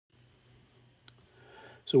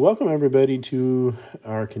So welcome everybody to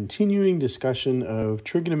our continuing discussion of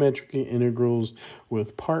trigonometric integrals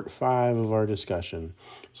with part 5 of our discussion.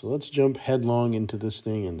 So let's jump headlong into this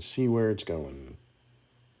thing and see where it's going.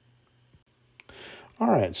 All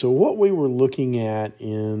right, so what we were looking at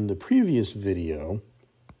in the previous video,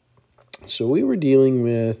 so we were dealing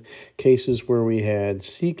with cases where we had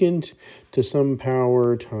secant to some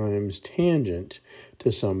power times tangent to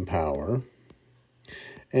some power.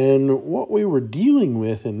 And what we were dealing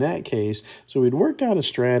with in that case, so we'd worked out a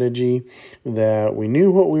strategy that we knew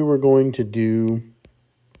what we were going to do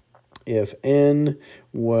if n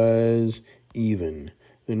was even.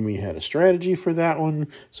 Then we had a strategy for that one,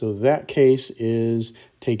 so that case is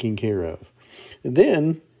taken care of. And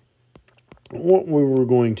then what we were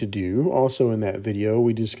going to do, also in that video,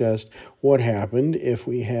 we discussed what happened if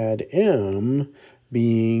we had m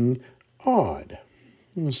being odd.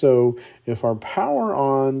 So if our power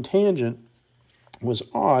on tangent was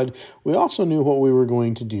odd, we also knew what we were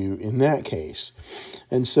going to do in that case.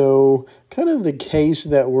 And so kind of the case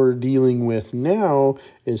that we're dealing with now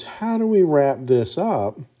is how do we wrap this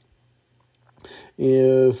up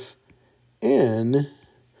if n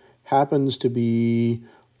happens to be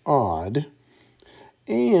odd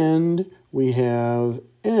and we have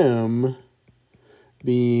m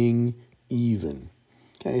being even.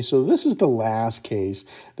 Okay, so this is the last case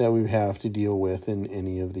that we have to deal with in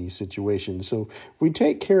any of these situations. So if we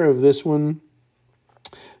take care of this one,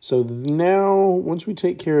 so now once we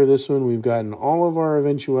take care of this one, we've gotten all of our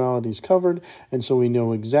eventualities covered, and so we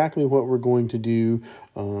know exactly what we're going to do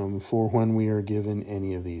for when we are given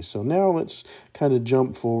any of these. So now let's kind of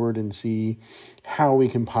jump forward and see how we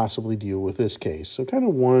can possibly deal with this case. So kind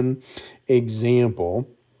of one example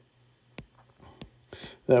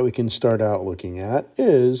that we can start out looking at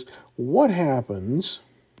is what happens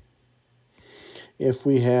if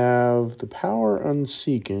we have the power on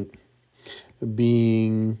secant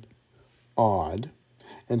being odd.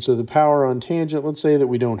 And so the power on tangent, let's say that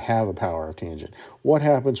we don't have a power of tangent. What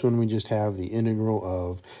happens when we just have the integral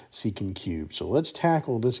of secant cubed? So let's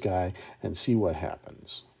tackle this guy and see what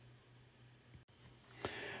happens.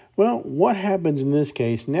 Well, what happens in this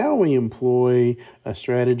case, now we employ a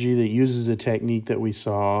strategy that uses a technique that we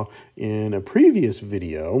saw in a previous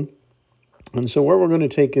video. And so what we're going to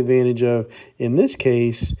take advantage of in this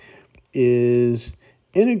case is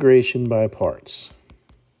integration by parts.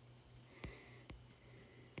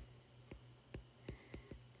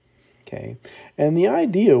 Okay, and the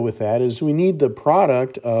idea with that is we need the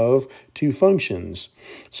product of two functions.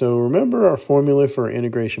 So remember our formula for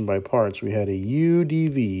integration by parts. We had a u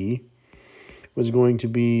dv was going to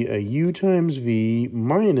be a u times v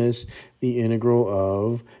minus the integral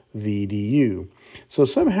of v du. So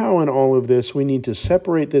somehow in all of this, we need to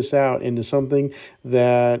separate this out into something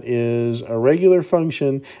that is a regular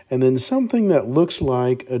function and then something that looks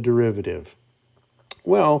like a derivative.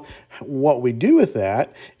 Well, what we do with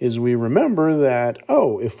that is we remember that,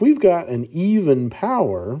 oh, if we've got an even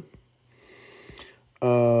power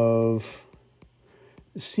of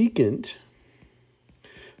secant,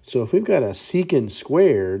 so if we've got a secant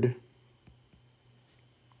squared,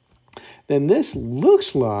 then this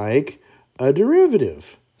looks like a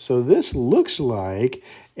derivative. So this looks like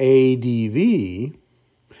a dv,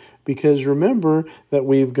 because remember that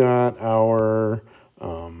we've got our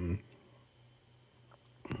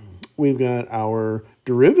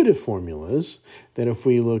derivative formulas that if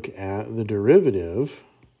we look at the derivative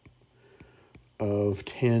of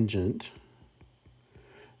tangent,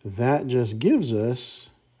 that just gives us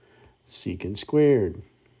secant squared.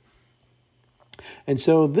 And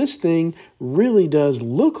so this thing really does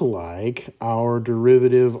look like our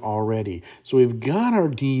derivative already. So we've got our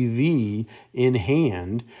dv in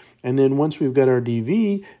hand, and then once we've got our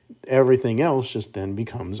dv, everything else just then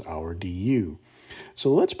becomes our du.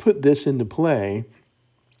 So let's put this into play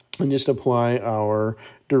and just apply our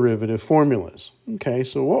derivative formulas. Okay,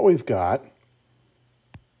 so what we've got,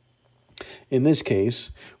 in this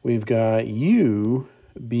case, we've got u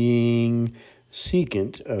being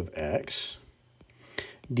secant of x,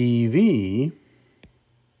 dv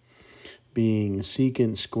being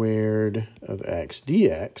secant squared of x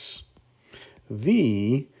dx,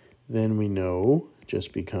 v, then we know,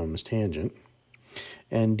 just becomes tangent,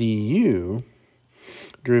 and du,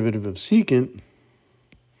 derivative of secant,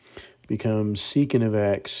 becomes secant of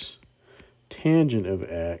x, tangent of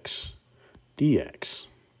x, dx.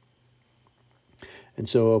 And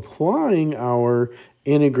so applying our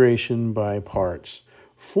integration by parts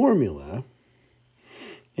formula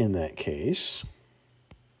in that case,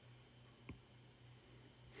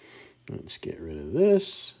 let's get rid of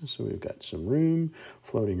this so we've got some room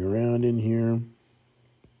floating around in here.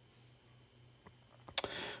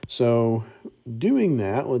 So doing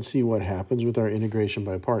that, let's see what happens with our integration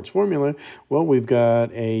by parts formula. Well, we've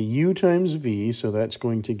got a u times v, so that's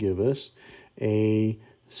going to give us a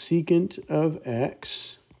secant of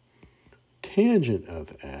x, tangent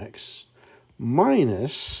of x,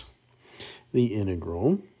 minus the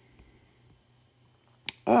integral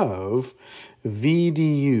of v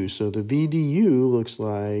du. So the v du looks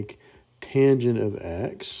like tangent of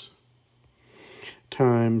x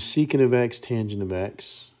times secant of x, tangent of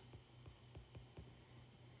x,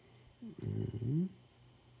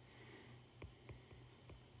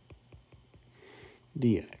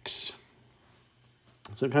 dx.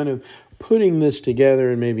 So kind of putting this together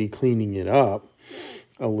and maybe cleaning it up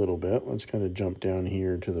a little bit. Let's kind of jump down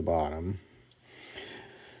here to the bottom.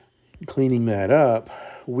 Cleaning that up,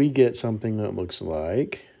 we get something that looks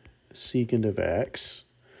like secant of x,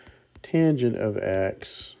 tangent of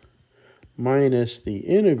x, minus the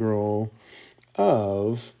integral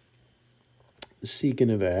of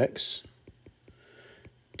secant of x,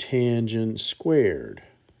 tangent squared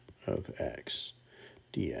of x,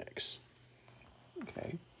 dx.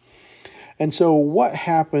 Okay. And so what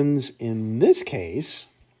happens in this case,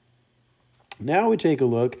 now we take a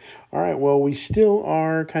look, all right, well, we still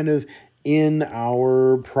are kind of in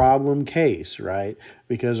our problem case, right?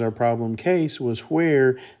 Because our problem case was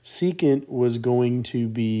where secant was going to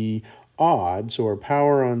be odd, so our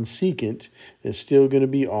power on secant is still going to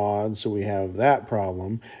be odd, so we have that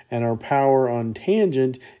problem, and our power on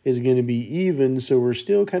tangent is going to be even, so we're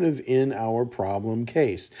still kind of in our problem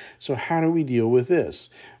case. So how do we deal with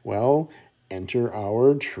this? Well, enter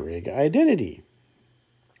our trig identity.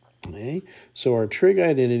 Okay, so our trig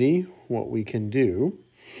identity, what we can do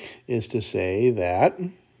is to say that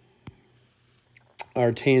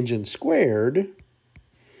our tangent squared,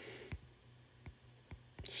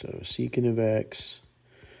 so secant of x,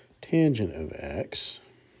 tangent of x,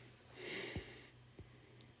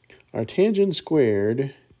 our tangent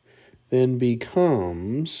squared then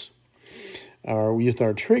becomes, with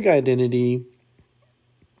our trig identity,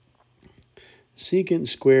 secant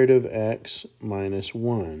squared of x minus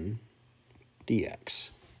 1 dx.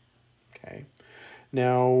 Okay.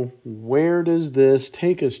 Now, where does this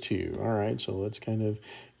take us to? All right, so let's kind of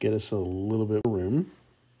get us a little bit of room.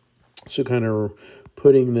 So kind of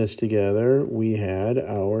putting this together, we had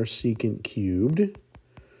our secant cubed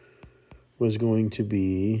was going to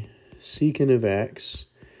be secant of x,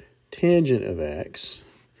 tangent of x,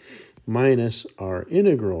 minus our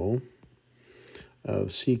integral of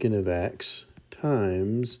secant of x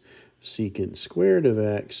times secant squared of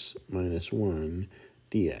x minus 1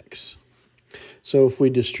 dx. So if we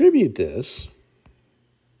distribute this,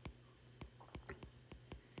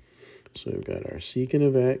 so we've got our secant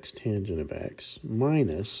of x, tangent of x,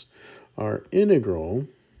 minus our integral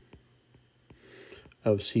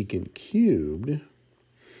of secant cubed,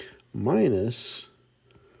 minus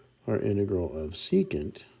our integral of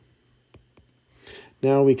secant.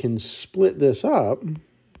 Now we can split this up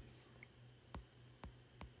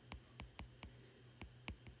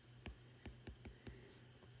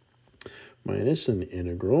minus an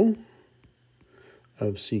integral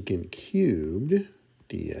of secant cubed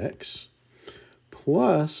dx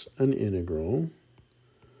plus an integral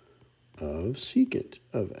of secant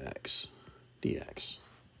of x dx.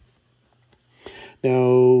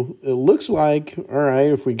 Now, it looks like, all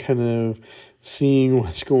right, if we kind of seeing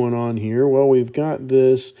what's going on here, well, we've got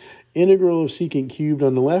this integral of secant cubed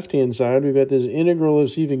on the left-hand side. We've got this integral of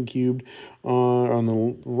secant cubed on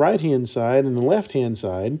the right-hand side and the left-hand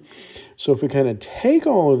side. So if we kind of take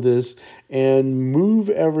all of this and move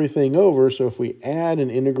everything over, so if we add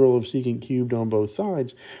an integral of secant cubed on both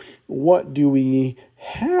sides, what do we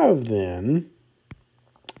have then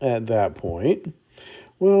at that point?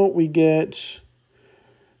 Well, we get,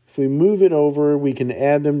 if we move it over, we can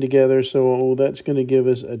add them together. So that's going to give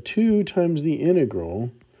us a 2 times the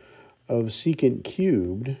integral of secant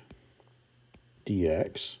cubed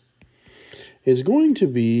dx is going to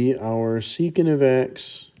be our secant of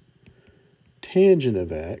x, tangent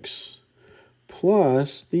of x,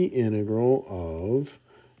 plus the integral of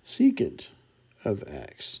secant of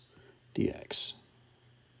x dx.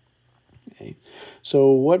 Okay.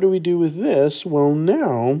 So what do we do with this? Well,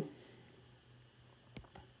 now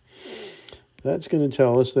that's going to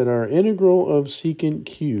tell us that our integral of secant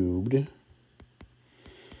cubed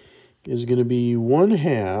is going to be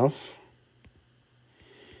 1/2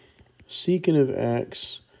 secant of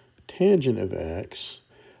x, tangent of x,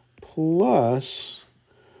 plus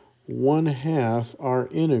 1/2 our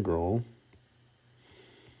integral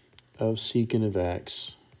of secant of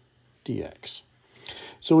x dx.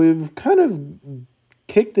 So we've kind of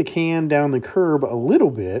kicked the can down the curb a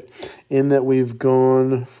little bit in that we've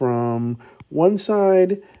gone from one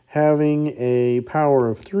side having a power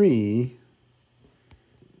of 3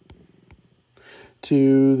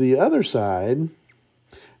 to the other side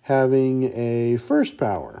having a first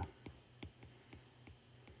power.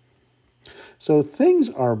 So things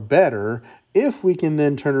are better if we can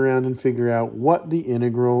then turn around and figure out what the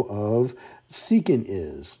integral of secant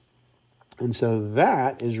is. And so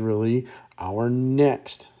that is really our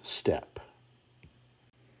next step.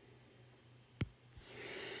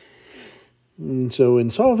 And so in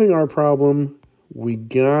solving our problem, we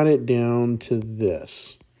got it down to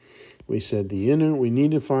this. We said we need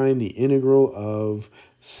to find the integral of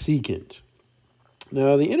secant.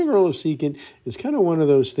 Now, the integral of secant is kind of one of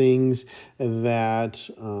those things that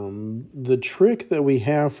the trick that we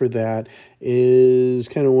have for that is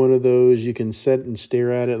kind of one of those you can sit and stare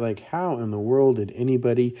at it like, how in the world did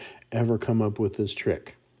anybody ever come up with this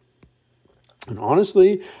trick? And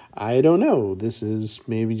honestly, I don't know. This is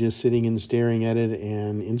maybe just sitting and staring at it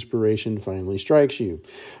and inspiration finally strikes you.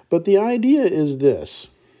 But the idea is this.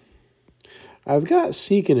 I've got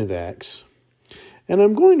secant of x, and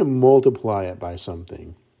I'm going to multiply it by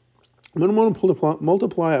something. I'm going to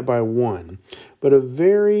multiply it by 1, but a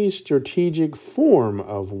very strategic form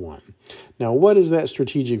of 1. Now, what is that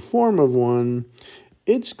strategic form of 1?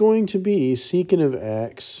 It's going to be secant of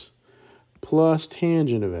x plus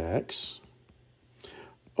tangent of x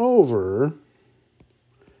over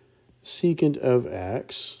secant of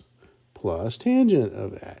x plus tangent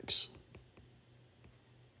of x.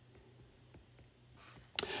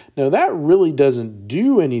 Now, that really doesn't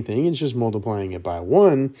do anything. It's just multiplying it by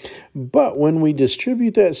 1. But when we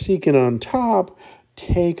distribute that secant on top,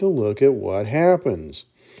 take a look at what happens.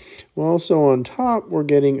 Well, so on top, we're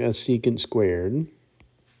getting a secant squared.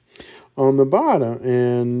 On the bottom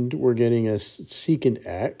end, we're getting a secant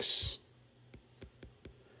x,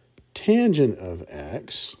 tangent of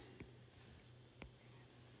x.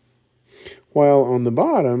 While on the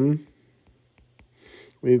bottom,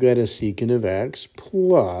 we've got a secant of x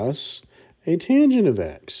plus a tangent of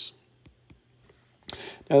x.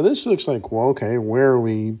 Now this looks like, well, okay, where are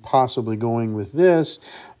we possibly going with this?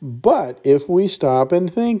 But if we stop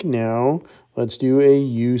and think now, let's do a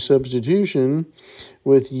u substitution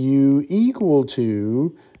with u equal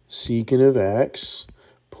to secant of x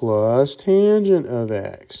plus tangent of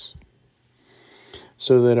x.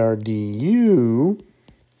 So that our du,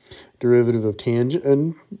 derivative of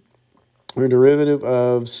tangent, or derivative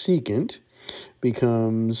of secant,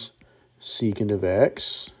 becomes secant of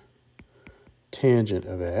x, tangent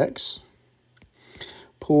of x,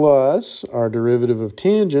 plus our derivative of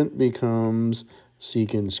tangent becomes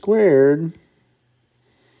secant squared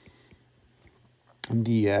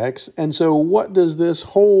dx. And so what does this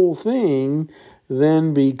whole thing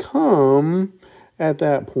then become at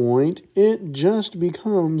that point? It just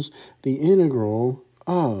becomes the integral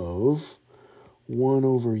of 1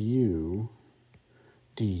 over u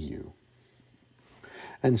du.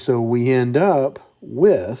 And so we end up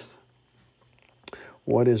with,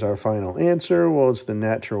 what is our final answer? Well, it's the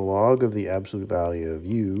natural log of the absolute value of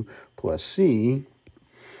u plus c,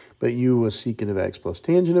 but u was secant of x plus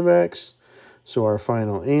tangent of x. So our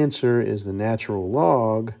final answer is the natural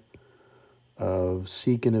log of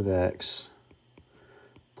secant of x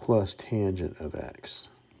plus tangent of x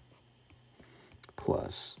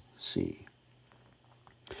plus c.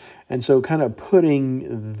 And so kind of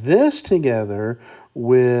putting this together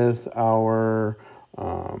with our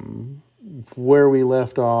where we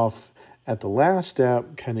left off at the last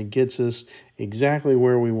step kind of gets us exactly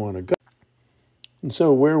where we want to go. And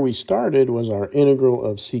so where we started was our integral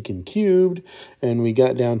of secant cubed, and we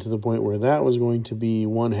got down to the point where that was going to be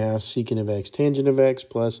 1/2 secant of x tangent of x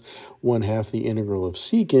plus 1/2 the integral of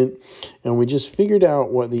secant, and we just figured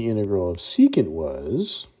out what the integral of secant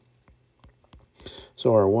was.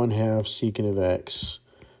 So our 1/2 secant of x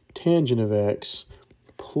tangent of x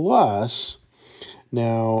plus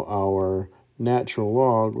now our natural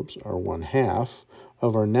log, our 1/2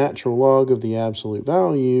 of our natural log of the absolute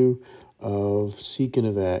value of secant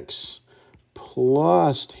of x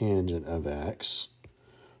plus tangent of x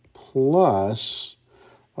plus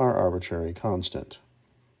our arbitrary constant.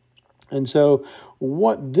 And so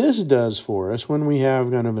what this does for us when we have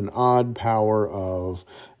kind of an odd power of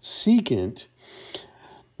secant,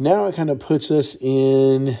 now it kind of puts us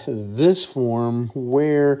in this form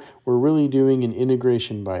where we're really doing an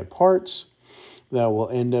integration by parts that will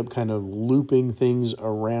end up kind of looping things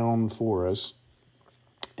around for us.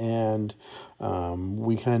 And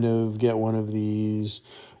we kind of get one of these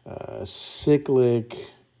cyclic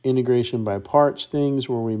integration by parts things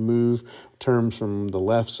where we move terms from the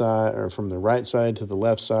left side or from the right side to the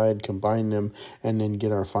left side, combine them, and then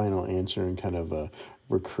get our final answer in kind of a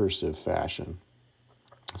recursive fashion.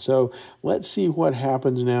 So let's see what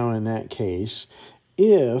happens now in that case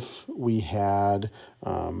if we had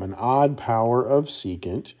an odd power of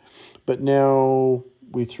secant, but now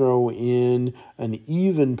we throw in an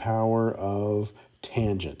even power of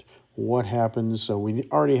tangent. What happens? So we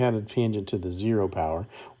already had a tangent to the 0 power.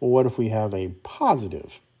 Well, what if we have a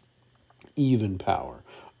positive even power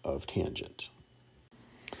of tangent?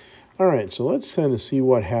 All right, so let's kind of see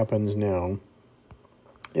what happens now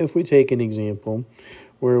if we take an example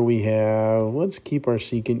where we have, let's keep our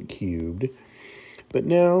secant cubed, but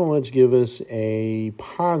now let's give us a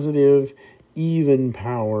positive even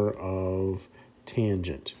power of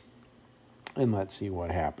tangent. And let's see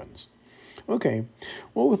what happens. Okay,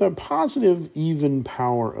 well, with a positive even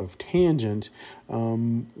power of tangent,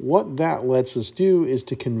 what that lets us do is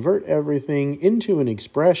to convert everything into an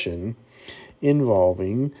expression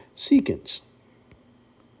involving secants.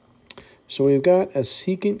 So we've got a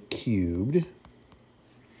secant cubed,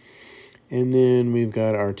 and then we've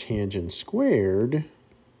got our tangent squared,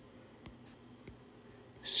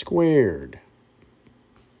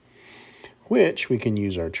 which we can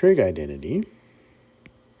use our trig identity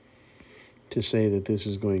to say that this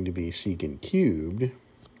is going to be secant cubed.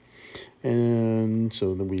 And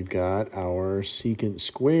so then we've got our secant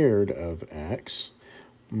squared of x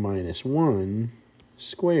minus 1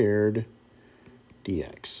 squared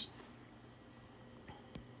dx.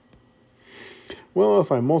 Well,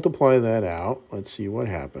 if I multiply that out, let's see what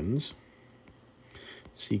happens.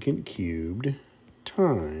 Secant cubed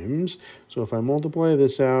times, so if I multiply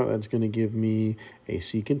this out, that's going to give me a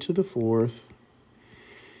secant to the 4th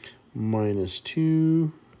minus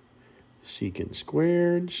 2 secant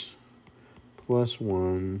squareds plus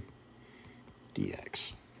 1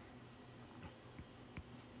 dx.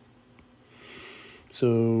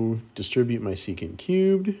 So distribute my secant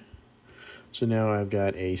cubed. So now I've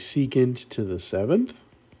got a secant to the 7th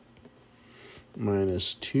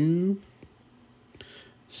minus 2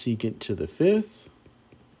 secant to the 5th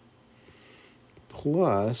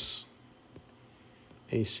plus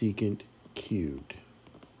a secant cubed.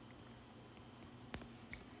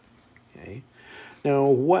 Okay. Now,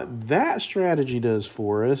 what that strategy does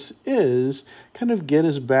for us is kind of get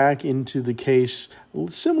us back into the case,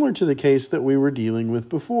 similar to the case that we were dealing with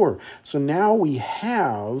before. So now we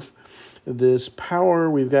have this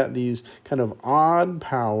power, we've got these kind of odd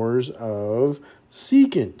powers of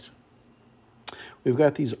secant. We've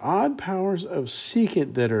got these odd powers of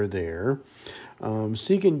secant that are there.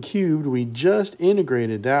 Secant cubed, we just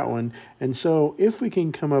integrated that one. And so if we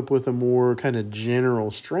can come up with a more kind of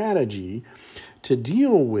general strategy to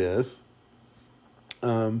deal with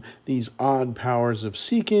these odd powers of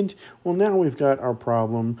secant, well, now we've got our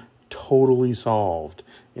problem totally solved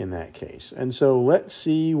in that case. And so let's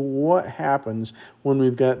see what happens when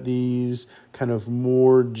we've got these kind of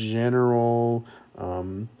more general,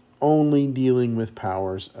 only dealing with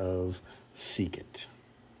powers of secant.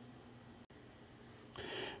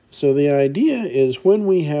 So the idea is when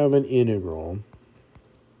we have an integral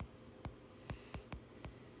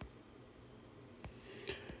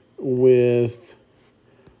with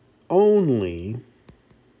only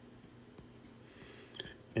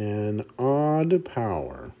an odd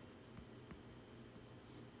power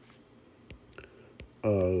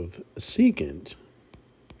of secant,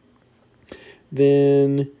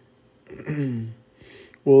 then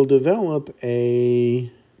we'll develop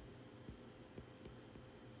a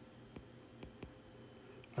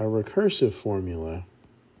recursive formula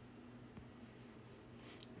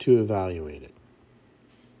to evaluate it.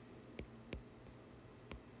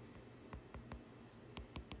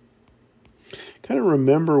 Kind of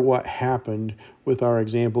remember what happened with our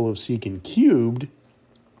example of secant cubed.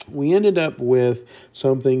 We ended up with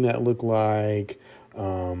something that looked like,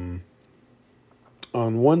 on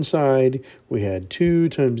one side, we had 2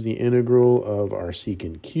 times the integral of our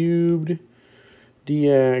secant cubed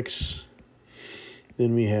dx.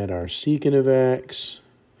 Then we had our secant of x,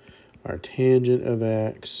 our tangent of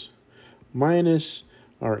x, minus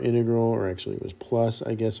our integral, or actually it was plus,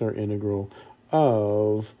 I guess, our integral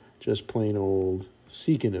of just plain old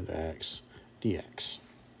secant of x dx.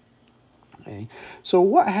 Okay. So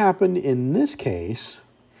what happened in this case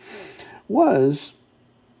was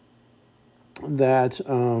that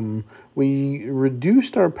we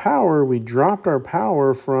reduced our power, we dropped our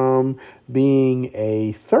power from being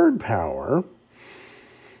a third power.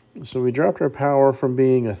 So we dropped our power from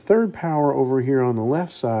being a third power over here on the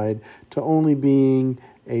left side to only being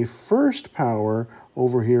a first power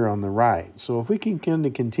over here on the right. So if we can kind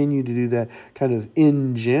of continue to do that kind of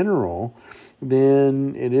in general,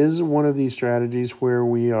 then it is one of these strategies where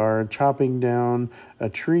we are chopping down a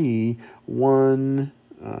tree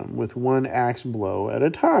with one axe blow at a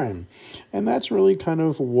time. And that's really kind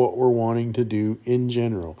of what we're wanting to do in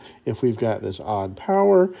general. If we've got this odd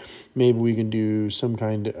power, maybe we can do some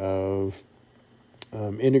kind of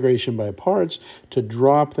integration by parts to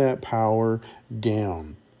drop that power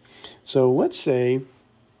down. So let's say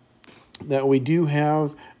that we do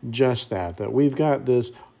have just that we've got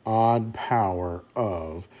this odd power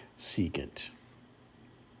of secant.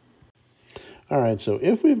 All right, so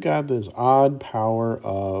if we've got this odd power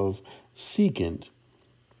of secant,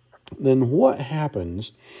 then what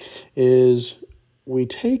happens is we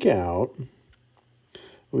kind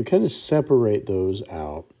of separate those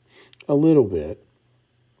out a little bit.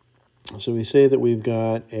 So we say that we've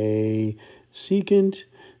got a secant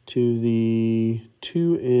to the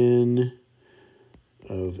 2n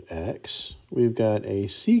of x. We've got a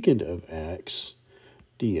secant of x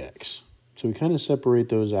dx. So we kind of separate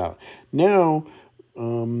those out. Now,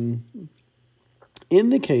 in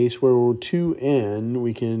the case where we're 2n,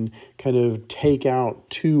 we can kind of take out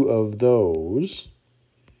two of those.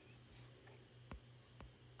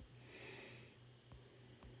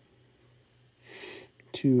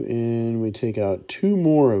 We take out two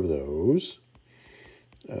more of those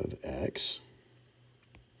of x,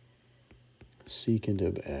 secant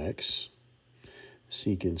of x,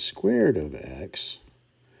 secant squared of x,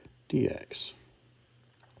 dx.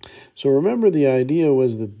 So remember, the idea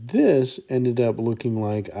was that this ended up looking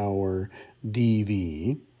like our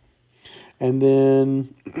dv. And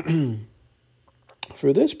then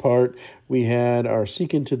for this part, we had our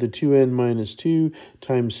secant to the 2n minus 2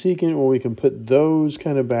 times secant. Well, we can put those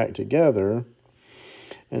kind of back together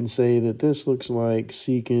and say that this looks like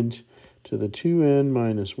secant to the 2n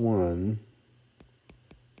minus 1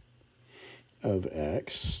 of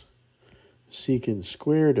x, secant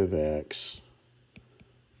squared of x,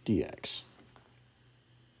 dx.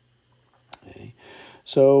 Okay.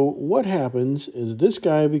 So what happens is this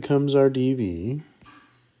guy becomes our dv.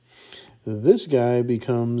 This guy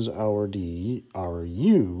becomes our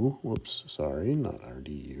u. Whoops, sorry, not our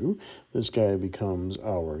du. This guy becomes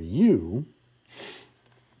our u.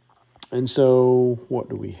 And so what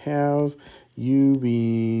do we have? U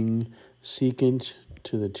being secant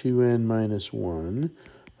to the 2n minus 1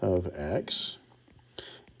 of x.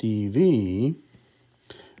 dv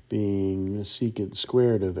being secant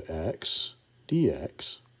squared of x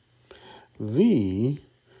dx. V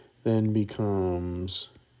then becomes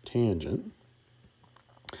tangent.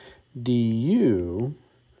 Du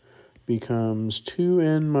becomes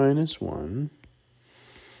 2n minus 1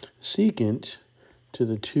 secant to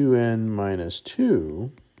the 2n minus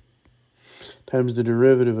 2 times the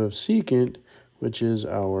derivative of secant, which is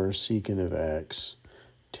our secant of x,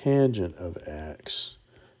 tangent of x,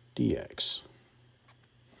 dx.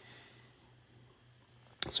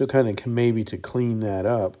 So kind of maybe to clean that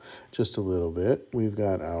up just a little bit, we've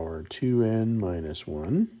got our 2n minus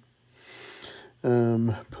 1.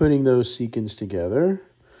 Putting those secants together,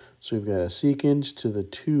 so we've got a secant to the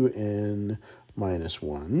 2n minus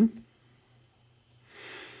 1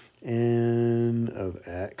 n of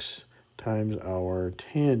x times our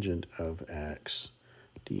tangent of x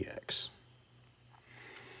dx.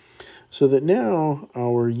 So that now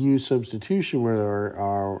our u substitution, where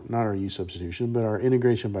not our u substitution, but our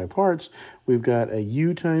integration by parts, we've got a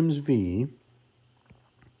u times v.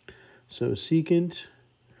 So secant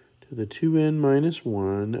to the 2n minus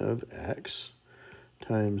 1 of x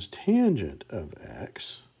times tangent of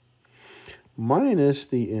x minus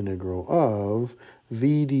the integral of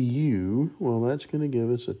v du. Well, that's going to give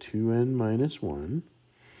us a 2n minus 1,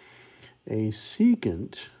 a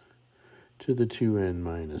secant to the 2n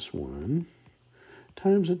minus 1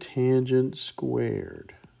 times a tangent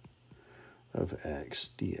squared of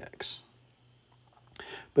x dx.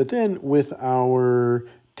 But then with our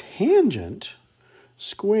tangent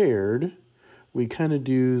squared, we kind of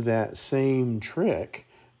do that same trick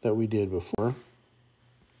that we did before.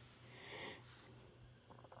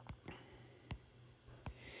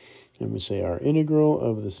 And we say our integral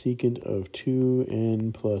of the secant of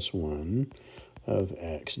 2n plus 1 of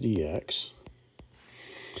x dx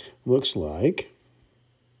looks like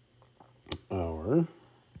our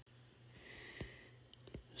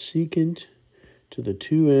secant to the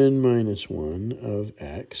 2n minus 1 of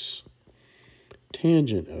x,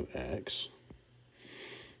 tangent of x,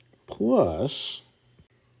 plus,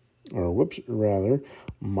 or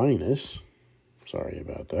minus, sorry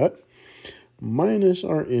about that, minus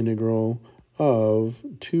our integral of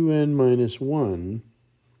 2n minus 1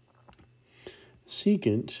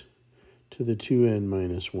 secant to the 2n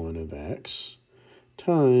minus 1 of x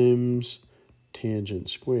times tangent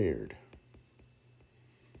squared.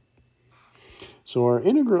 So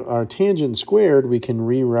our tangent squared we can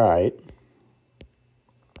rewrite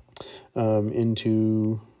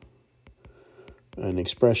into an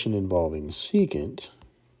expression involving secant.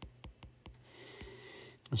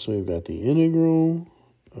 So we've got the integral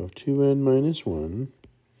of 2n minus 1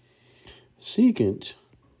 secant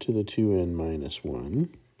to the 2n minus 1,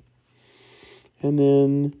 and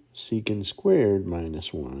then secant squared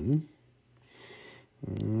minus 1.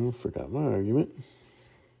 Forgot my argument.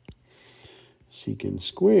 Secant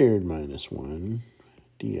squared minus 1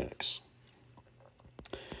 dx.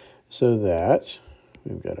 So that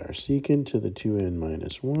we've got our secant to the 2n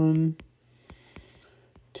minus 1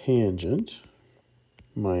 tangent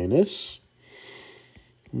minus,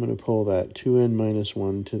 I'm going to pull that 2n minus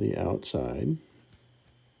 1 to the outside,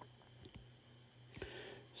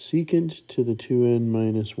 secant to the 2n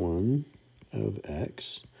minus 1 of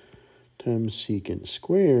x times secant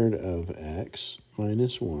squared of x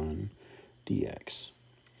minus 1 dx.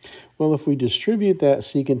 Well, if we distribute that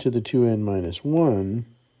secant to the 2n minus 1,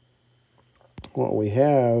 what we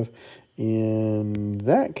have in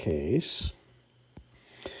that case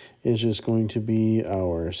is just going to be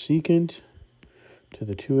our secant to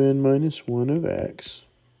the 2n minus 1 of x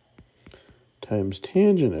times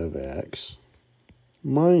tangent of x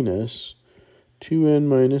minus 2n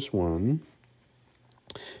minus 1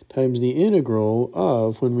 times the integral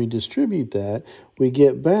of, when we distribute that, we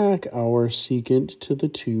get back our secant to the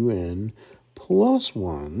 2n plus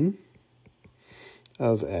 1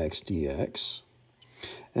 of x dx,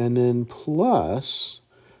 and then plus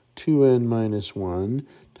 2n minus 1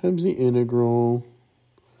 times the integral,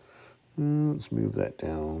 let's move that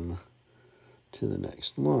down to the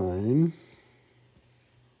next line.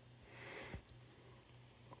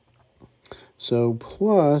 So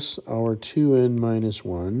plus our 2n minus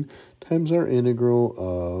 1 times our integral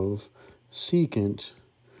of secant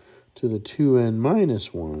to the 2n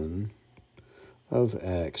minus 1 of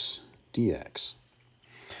x dx.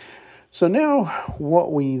 So now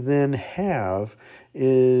what we then have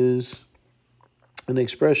is an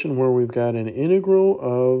expression where we've got an integral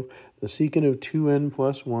of the secant of 2n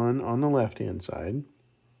plus 1 on the left-hand side.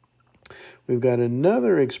 We've got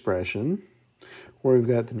another expression where we've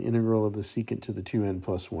got an integral of the secant to the 2n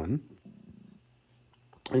plus 1.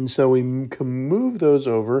 And so we can move those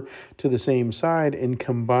over to the same side and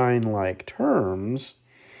combine like terms.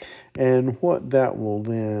 And what that will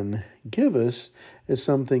then give us is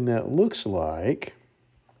something that looks like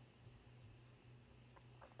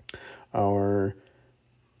our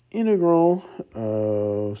integral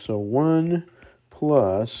of, so 1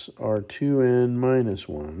 plus our 2n minus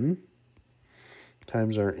 1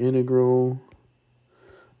 times our integral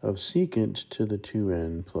of secant to the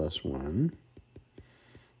 2n plus 1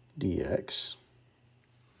 dx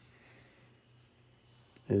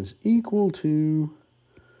is equal to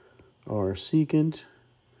our secant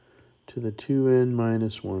to the 2n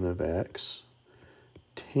minus 1 of x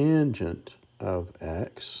tangent of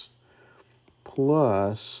x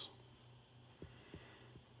plus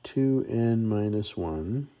 2n minus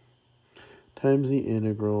 1 times the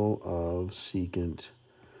integral of secant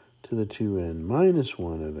to the 2n minus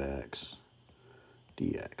 1 of x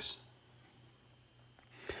dx.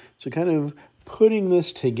 So kind of putting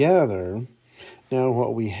this together, now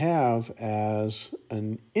what we have as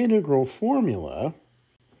an integral formula,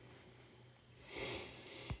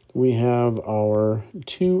 we have our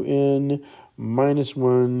 2n minus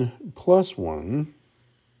 1 plus 1,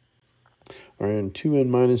 or 2n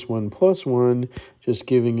minus 1 plus 1, just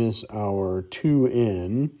giving us our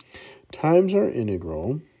 2n, times our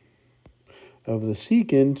integral of the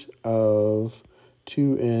secant of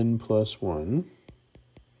 2n plus 1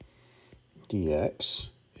 dx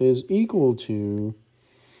is equal to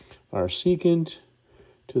our secant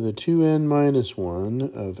to the 2n minus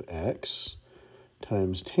 1 of x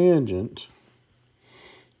times tangent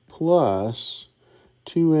plus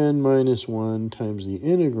 2n minus 1 times the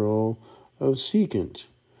integral of secant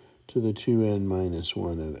to the 2n minus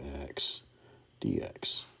 1 of x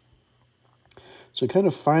dx. So kind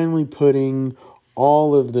of finally putting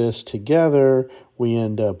all of this together, we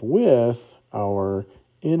end up with our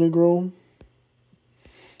integral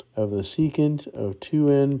of the secant of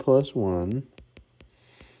 2n plus 1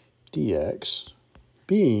 dx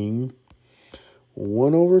being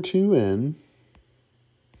 1 over 2n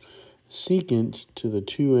secant to the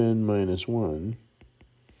 2n minus 1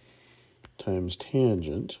 times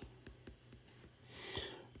tangent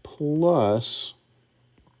plus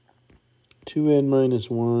 2n minus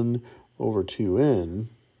 1 over 2n,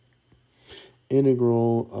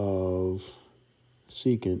 integral of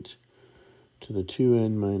secant to the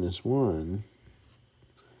 2n minus 1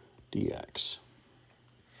 dx.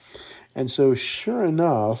 And so sure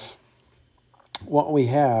enough, what we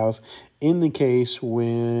have in the case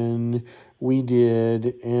when we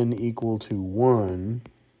did n equal to 1,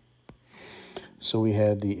 so we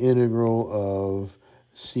had the integral of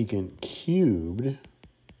secant cubed,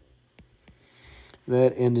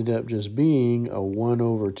 that ended up just being a 1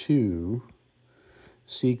 over 2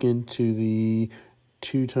 secant to the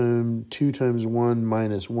 2 times 1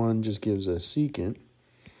 minus 1 just gives us secant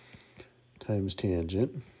times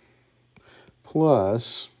tangent,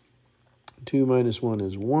 plus 2 minus 1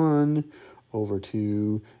 is 1 over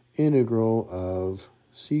 2 integral of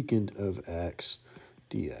secant of x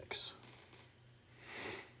dx.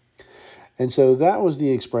 And so that was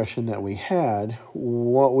the expression that we had.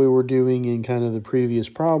 What we were doing in kind of the previous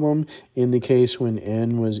problem, in the case when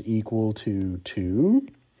n was equal to 2,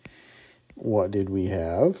 what did we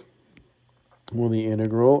have? Well, the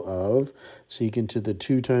integral of secant to the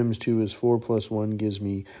 2 times 2 is 4 plus 1 gives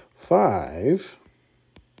me 5.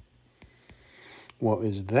 What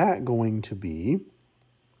is that going to be?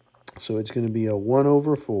 So it's going to be a 1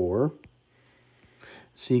 over 4.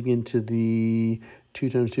 Secant to the 2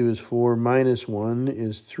 times 2 is 4 minus 1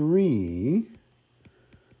 is 3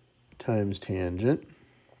 times tangent,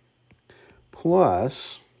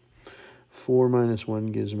 plus 4 minus 1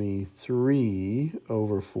 gives me 3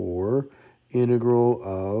 over 4 integral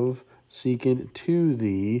of secant to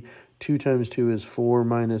the 2 times 2 is 4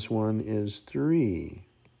 minus 1 is 3.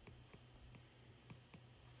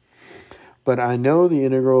 But I know the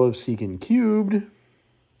integral of secant cubed,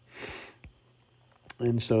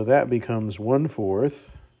 and so that becomes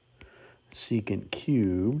 1/4 secant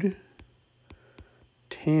cubed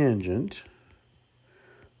tangent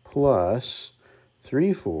plus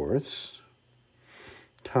 3/4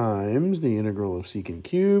 times the integral of secant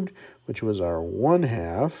cubed, which was our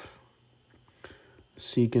 1/2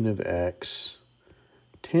 secant of x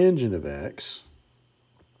tangent of x,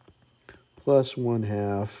 plus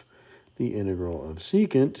 1/2 the integral of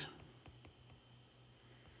secant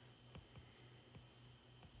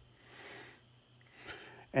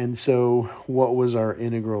And so what was our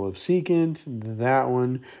integral of secant? That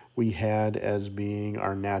one we had as being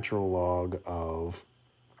our natural log of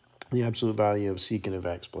the absolute value of secant of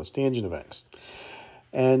x plus tangent of x.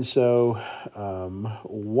 And so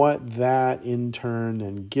what that in turn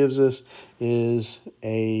then gives us is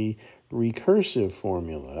a recursive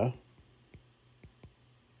formula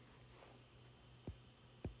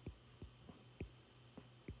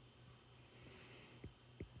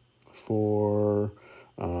for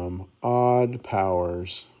odd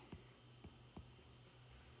powers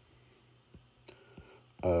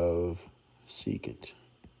of secant.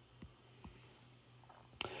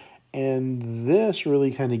 And this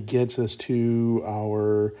really kind of gets us to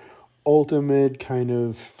our ultimate kind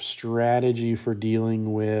of strategy for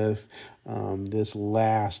dealing with this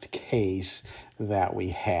last case that we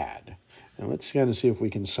had. And let's kind of see if we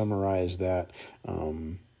can summarize that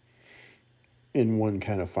in one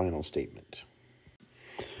kind of final statement.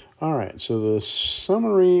 All right, so the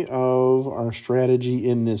summary of our strategy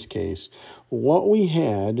in this case, what we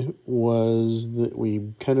had was that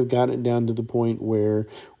we kind of got it down to the point where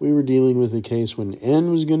we were dealing with a case when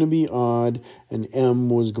n was going to be odd and m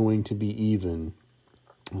was going to be even.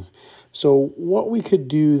 So what we could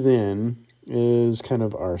do then is kind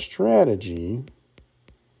of our strategy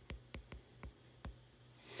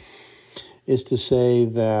is to say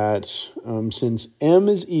that since m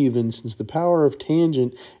is even, since the power of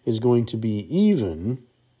tangent is going to be even,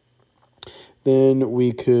 then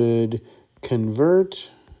we could convert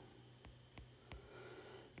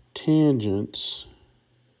tangents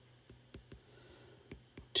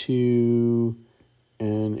to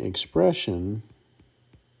an expression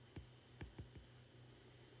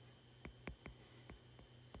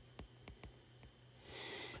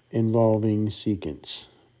involving secants.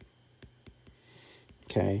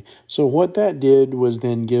 Okay, so what that did was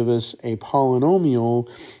then give us a polynomial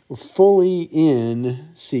fully in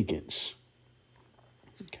secants.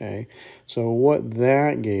 Okay, so what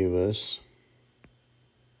that gave us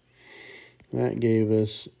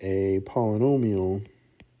a polynomial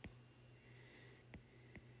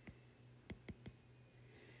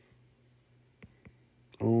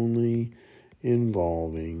only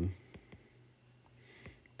involving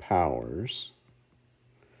powers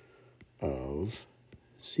of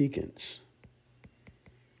secants.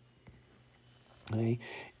 Okay?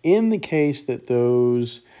 In the case that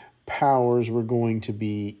those powers were going to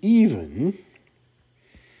be even,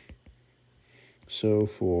 so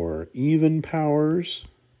for even powers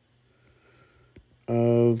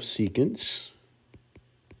of secants,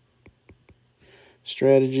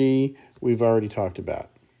 strategy we've already talked about.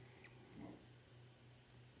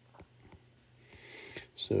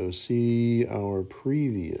 So see our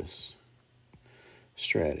previous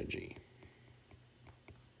strategy.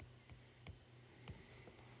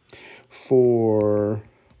 For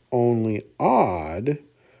only odd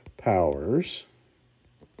powers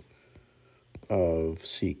of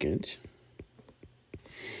secant,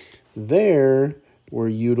 there we're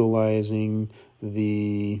utilizing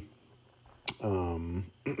the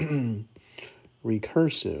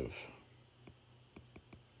recursive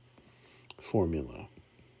formula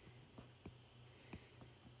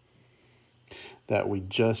that we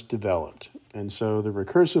just developed. And so the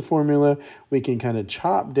recursive formula, we can kind of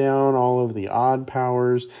chop down all of the odd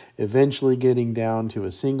powers, eventually getting down to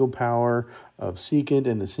a single power of secant,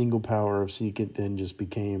 and the single power of secant then just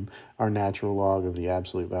became our natural log of the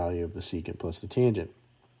absolute value of the secant plus the tangent.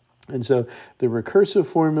 And so the recursive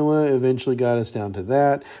formula eventually got us down to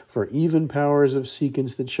that. For even powers of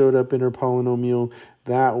secants that showed up in our polynomial,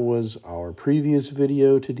 that was our previous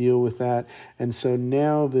video to deal with that. And so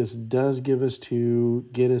now this does get us to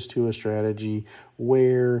a strategy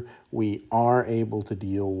where we are able to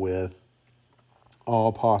deal with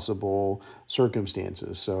all possible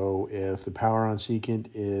circumstances. So if the power on secant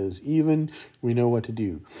is even, we know what to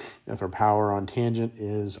do. If our power on tangent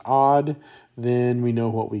is odd, then we know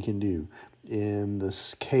what we can do. In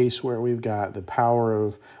this case where we've got the power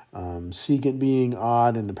of secant being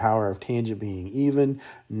odd and the power of tangent being even,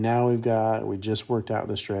 now we just worked out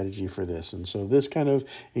the strategy for this. And so this kind of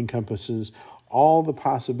encompasses all the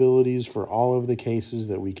possibilities for all of the cases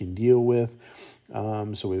that we can deal with.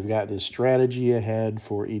 So we've got this strategy ahead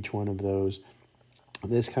for each one of those.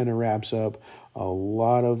 This kind of wraps up a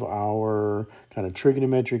lot of our kind of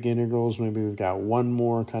trigonometric integrals. Maybe we've got one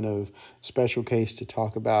more kind of special case to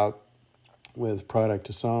talk about with product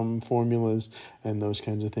to sum formulas and those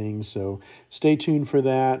kinds of things. So stay tuned for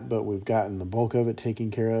that, but we've gotten the bulk of it taken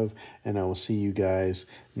care of, and I will see you guys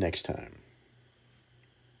next time.